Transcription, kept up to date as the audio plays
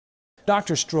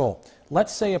Dr. Strohl,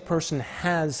 let's say a person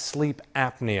has sleep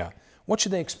apnea. What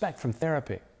should they expect from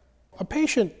therapy? A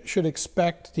patient should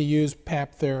expect to use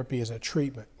PAP therapy as a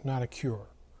treatment, not a cure.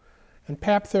 And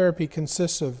PAP therapy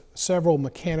consists of several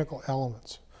mechanical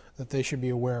elements that they should be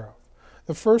aware of.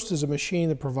 The first is a machine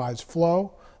that provides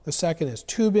flow. The second is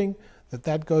tubing,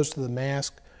 that goes to the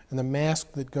mask, and the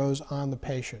mask that goes on the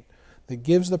patient, that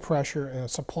gives the pressure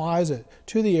and supplies it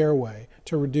to the airway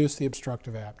to reduce the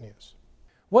obstructive apneas.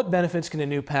 What benefits can a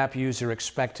new PAP user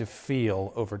expect to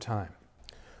feel over time?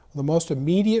 The most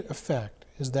immediate effect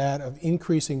is that of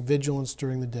increasing vigilance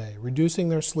during the day, reducing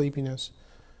their sleepiness,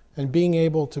 and being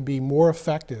able to be more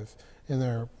effective in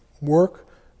their work,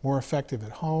 more effective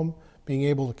at home, being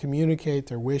able to communicate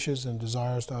their wishes and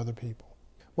desires to other people.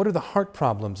 What are the heart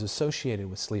problems associated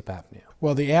with sleep apnea?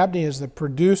 Well, the apneas that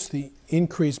produce the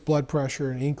increased blood pressure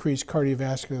and increased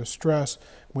cardiovascular stress,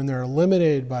 when they're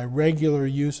eliminated by regular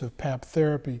use of PAP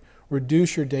therapy,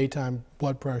 reduce your daytime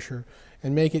blood pressure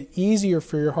and make it easier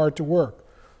for your heart to work,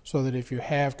 so that if you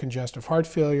have congestive heart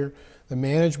failure, the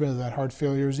management of that heart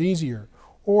failure is easier.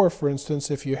 Or, for instance,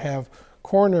 if you have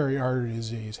coronary artery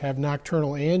disease, have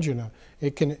nocturnal angina,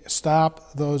 it can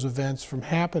stop those events from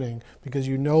happening because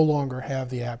you no longer have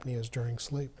the apneas during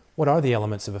sleep. What are the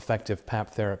elements of effective PAP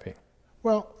therapy?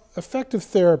 Well, effective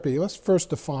therapy, let's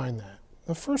first define that.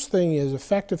 The first thing is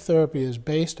effective therapy is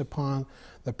based upon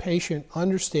the patient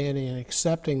understanding and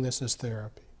accepting this as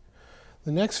therapy.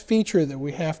 The next feature that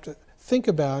we have to think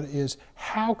about is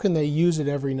how can they use it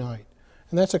every night?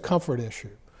 And that's a comfort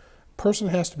issue. A person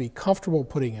has to be comfortable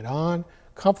putting it on,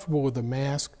 comfortable with the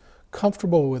mask,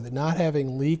 comfortable with it not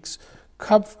having leaks,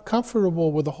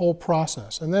 comfortable with the whole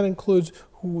process. And that includes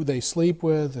who they sleep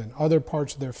with and other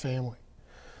parts of their family.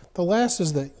 The last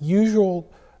is the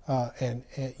usual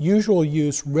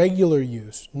use, regular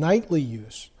use, nightly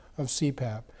use of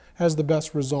CPAP has the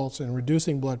best results in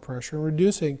reducing blood pressure,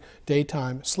 reducing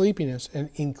daytime sleepiness, and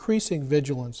increasing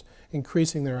vigilance,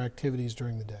 increasing their activities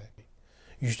during the day.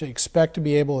 You should expect to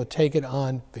be able to take it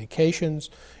on vacations.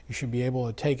 You should be able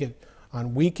to take it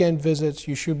on weekend visits.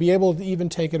 You should be able to even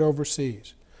take it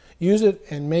overseas. Use it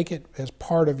and make it as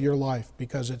part of your life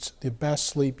because it's the best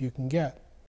sleep you can get.